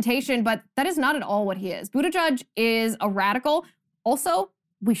presentation, but that is not at all what he is. Buttigieg is a radical. Also,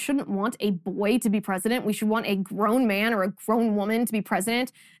 we shouldn't want a boy to be president. We should want a grown man or a grown woman to be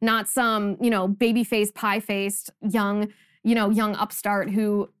president, not some, baby face, pie-faced, young upstart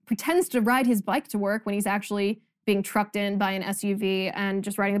who pretends to ride his bike to work when he's actually being trucked in by an SUV and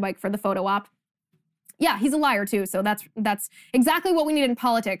just riding the bike for the photo op. Yeah, he's a liar too. So that's exactly what we need in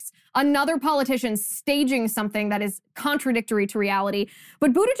politics. Another politician staging something that is contradictory to reality.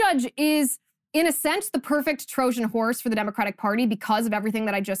 But Buttigieg is, in a sense, the perfect Trojan horse for the Democratic Party because of everything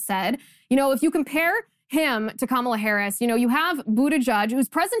that I just said. If you compare him to Kamala Harris, you have Buttigieg, whose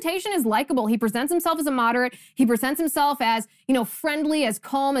presentation is likable. He presents himself as a moderate. He presents himself as, friendly, as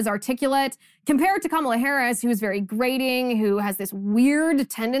calm, as articulate. Compared to Kamala Harris, who's very grating, who has this weird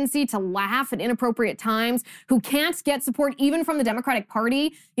tendency to laugh at inappropriate times, who can't get support even from the Democratic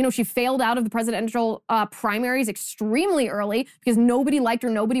Party. She failed out of the presidential primaries extremely early because nobody liked her,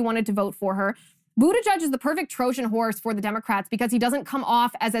 nobody wanted to vote for her. Buttigieg is the perfect Trojan horse for the Democrats because he doesn't come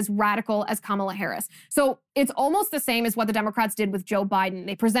off as radical as Kamala Harris. So it's almost the same as what the Democrats did with Joe Biden.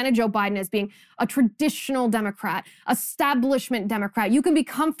 They presented Joe Biden as being a traditional Democrat, establishment Democrat. You can be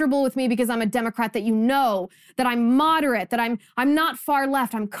comfortable with me because I'm a Democrat, that that I'm moderate, that I'm not far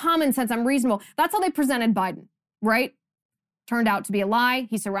left, I'm common sense, I'm reasonable. That's how they presented Biden, right? Turned out to be a lie.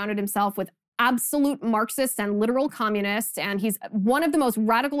 He surrounded himself with absolute Marxists and literal communists, and he's one of the most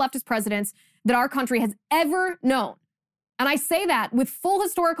radical leftist presidents that our country has ever known. And I say that with full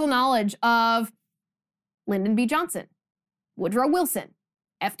historical knowledge of Lyndon B. Johnson, Woodrow Wilson,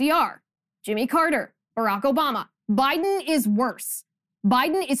 FDR, Jimmy Carter, Barack Obama. Biden is worse.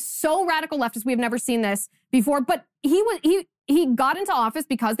 Biden is so radical leftist. We have never seen this before, but he got into office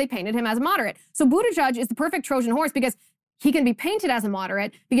because they painted him as a moderate. So Buttigieg is the perfect Trojan horse because he can be painted as a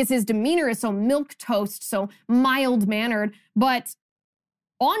moderate because his demeanor is so milquetoast, so mild-mannered. But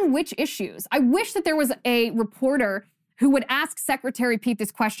on which issues? I wish that there was a reporter who would ask Secretary Pete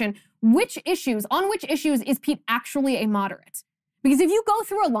this question: on which issues is Pete actually a moderate? Because if you go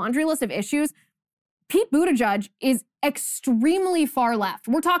through a laundry list of issues, Pete Buttigieg is extremely far left.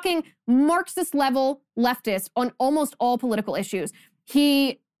 We're talking Marxist-level leftist on almost all political issues.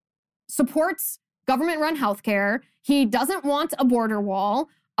 He supports government-run healthcare. He doesn't want a border wall.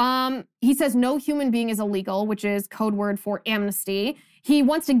 He says no human being is illegal, which is code word for amnesty. He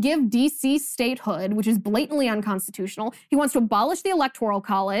wants to give D.C. statehood, which is blatantly unconstitutional. He wants to abolish the Electoral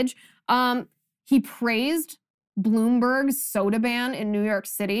College. He praised Bloomberg's soda ban in New York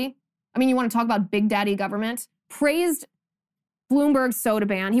City. I mean, you want to talk about big daddy government? Praised Bloomberg's soda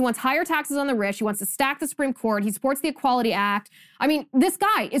ban. He wants higher taxes on the rich. He wants to stack the Supreme Court. He supports the Equality Act. I mean, this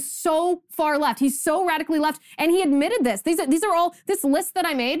guy is so far left. He's so radically left, and he admitted this. These are all, this list that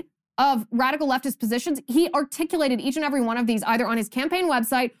I made of radical leftist positions, he articulated each and every one of these either on his campaign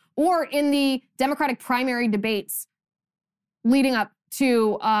website or in the Democratic primary debates leading up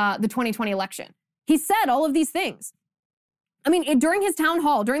to the 2020 election. He said all of these things. I mean, during the town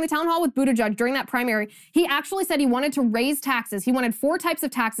hall with Buttigieg, during that primary, he actually said he wanted to raise taxes. He wanted 4 types of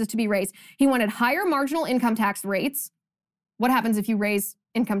taxes to be raised. He wanted higher marginal income tax rates. What happens if you raise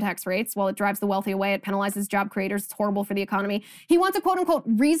income tax rates? Well, it drives the wealthy away. It penalizes job creators. It's horrible for the economy. He wants a quote unquote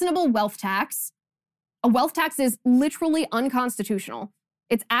reasonable wealth tax. A wealth tax is literally unconstitutional.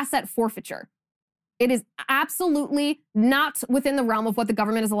 It's asset forfeiture. It is absolutely not within the realm of what the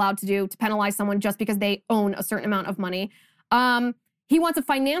government is allowed to do to penalize someone just because they own a certain amount of money. He wants a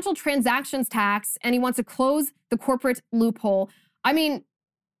financial transactions tax, and he wants to close the corporate loophole. I mean,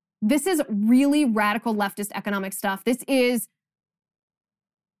 this is really radical leftist economic stuff. This is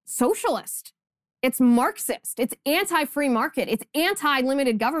socialist. It's Marxist. It's anti-free market. It's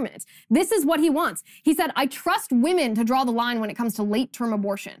anti-limited government. This is what he wants. He said, I trust women to draw the line when it comes to late-term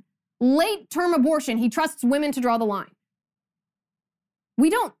abortion. Late-term abortion, he trusts women to draw the line. We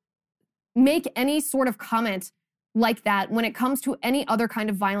don't make any sort of comment like that when it comes to any other kind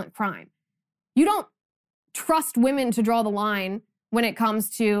of violent crime. You don't trust women to draw the line when it comes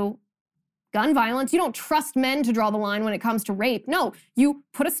to gun violence. You don't trust men to draw the line when it comes to rape. No, you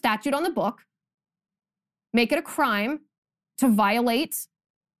put a statute on the book, make it a crime to violate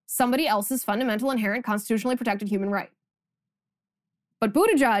somebody else's fundamental, inherent, constitutionally protected human right. But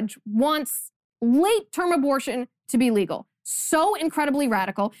Buttigieg wants late-term abortion to be legal. So incredibly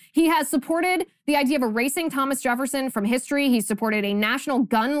radical. He has supported the idea of erasing Thomas Jefferson from history. He's supported a national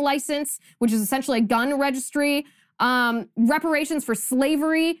gun license, which is essentially a gun registry, reparations for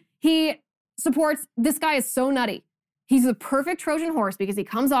slavery. He supports, this guy is so nutty. He's the perfect Trojan horse because he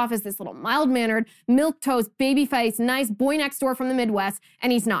comes off as this little mild-mannered, milquetoast, baby-faced, nice boy next door from the Midwest,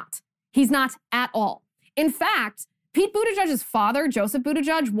 and he's not. He's not at all. In fact, Pete Buttigieg's father, Joseph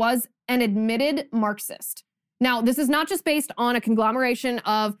Buttigieg, was an admitted Marxist. Now, this is not just based on a conglomeration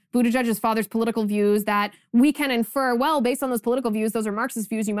of Buttigieg's father's political views that we can infer, well, based on those political views, those are Marxist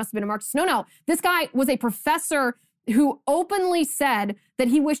views, you must have been a Marxist. No. This guy was a professor who openly said that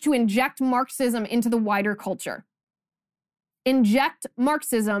he wished to inject Marxism into the wider culture. Inject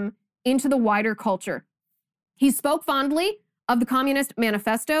Marxism into the wider culture. He spoke fondly of the Communist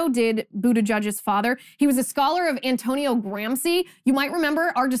Manifesto, did Buttigieg's father. He was a scholar of Antonio Gramsci. You might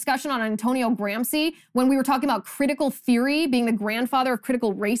remember our discussion on Antonio Gramsci when we were talking about critical theory being the grandfather of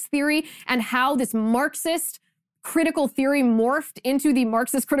critical race theory and how this Marxist critical theory morphed into the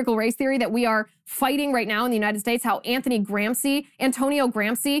Marxist critical race theory that we are fighting right now in the United States, how Antonio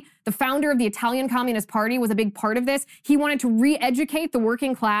Gramsci, the founder of the Italian Communist Party, was a big part of this. He wanted to re-educate the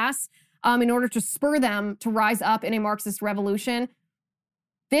working class in order to spur them to rise up in a Marxist revolution.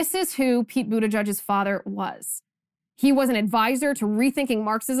 This is who Pete Buttigieg's father was. He was an advisor to Rethinking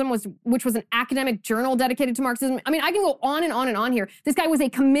Marxism, which was an academic journal dedicated to Marxism. I mean, I can go on and on and on here. This guy was a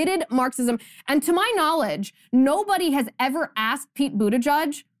committed Marxism. And to my knowledge, nobody has ever asked Pete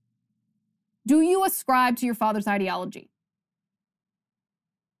Buttigieg, do you ascribe to your father's ideology?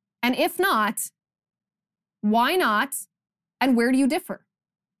 And if not, why not? And where do you differ?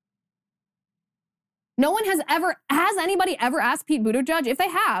 No one has anybody ever asked Pete Buttigieg? If they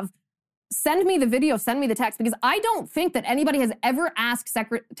have, send me the video, send me the text, because I don't think that anybody has ever asked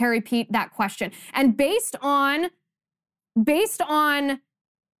Secretary Pete that question. And based on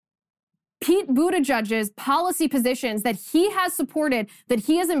Pete Buttigieg's policy positions that he has supported, that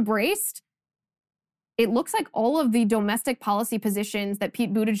he has embraced, it looks like all of the domestic policy positions that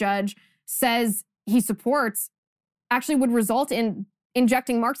Pete Buttigieg says he supports actually would result in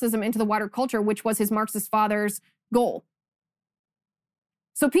injecting Marxism into the wider culture, which was his Marxist father's goal.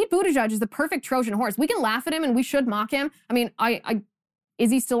 So Pete Buttigieg is the perfect Trojan horse. We can laugh at him and we should mock him. I mean,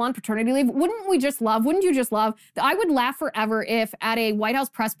 is he still on paternity leave? Wouldn't you just love? I would laugh forever if at a White House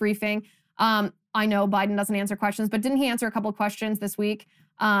press briefing, I know Biden doesn't answer questions, but didn't he answer a couple of questions this week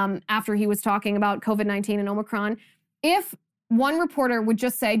after he was talking about COVID-19 and Omicron? If one reporter would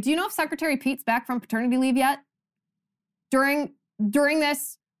just say, do you know if Secretary Pete's back from paternity leave yet? During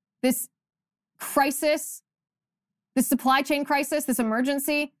this crisis, this supply chain crisis, this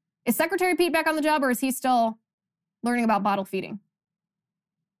emergency, is Secretary Pete back on the job or is he still learning about bottle feeding?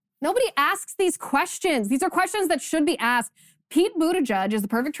 Nobody asks these questions. These are questions that should be asked. Pete Buttigieg is the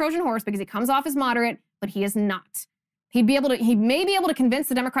perfect Trojan horse because he comes off as moderate, but he is not. He may be able to convince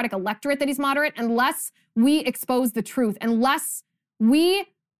the Democratic electorate that he's moderate unless we expose the truth, unless we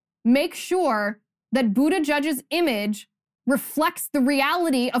make sure that Buttigieg's image reflects the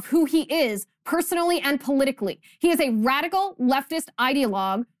reality of who he is personally and politically. He is a radical leftist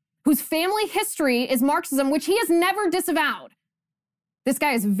ideologue whose family history is Marxism, which he has never disavowed. This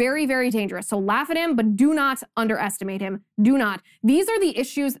guy is very, very dangerous. So laugh at him, but do not underestimate him. Do not. These are the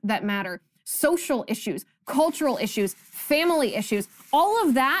issues that matter. Social issues, cultural issues, family issues. All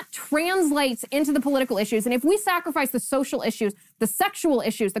of that translates into the political issues. And if we sacrifice the social issues, the sexual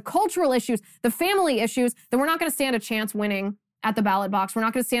issues, the cultural issues, the family issues, then we're not going to stand a chance winning at the ballot box. We're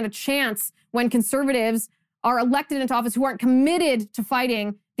not going to stand a chance when conservatives are elected into office who aren't committed to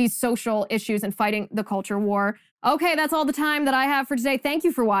fighting these social issues and fighting the culture war. Okay, that's all the time that I have for today. Thank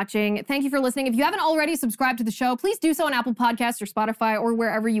you for watching. Thank you for listening. If you haven't already subscribed to the show, please do so on Apple Podcasts or Spotify or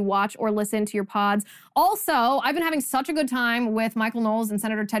wherever you watch or listen to your pods. Also, I've been having such a good time with Michael Knowles and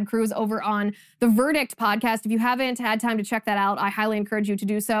Senator Ted Cruz over on the Verdict podcast. If you haven't had time to check that out, I highly encourage you to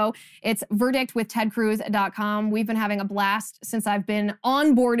do so. It's verdictwithtedcruz.com. We've been having a blast since I've been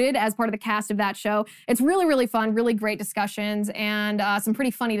onboarded as part of the cast of that show. It's really, really fun, really great discussions, and some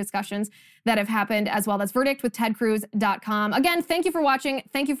pretty funny discussions that have happened as well. That's verdictwithtedcruz.com. Again, thank you for watching.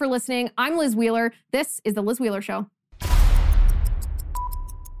 Thank you for listening. I'm Liz Wheeler. This is The Liz Wheeler Show.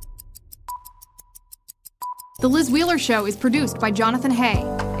 The Liz Wheeler Show is produced by Jonathan Hay,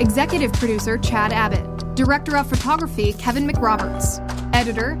 executive producer Chad Abbott, director of photography Kevin McRoberts,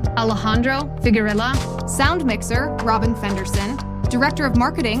 editor Alejandro Figuerella, sound mixer Robin Fenderson, director of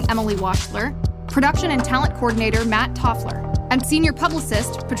marketing Emily Washler, production and talent coordinator Matt Toffler, and senior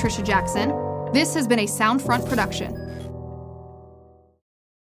publicist Patricia Jackson. This has been a Soundfront production.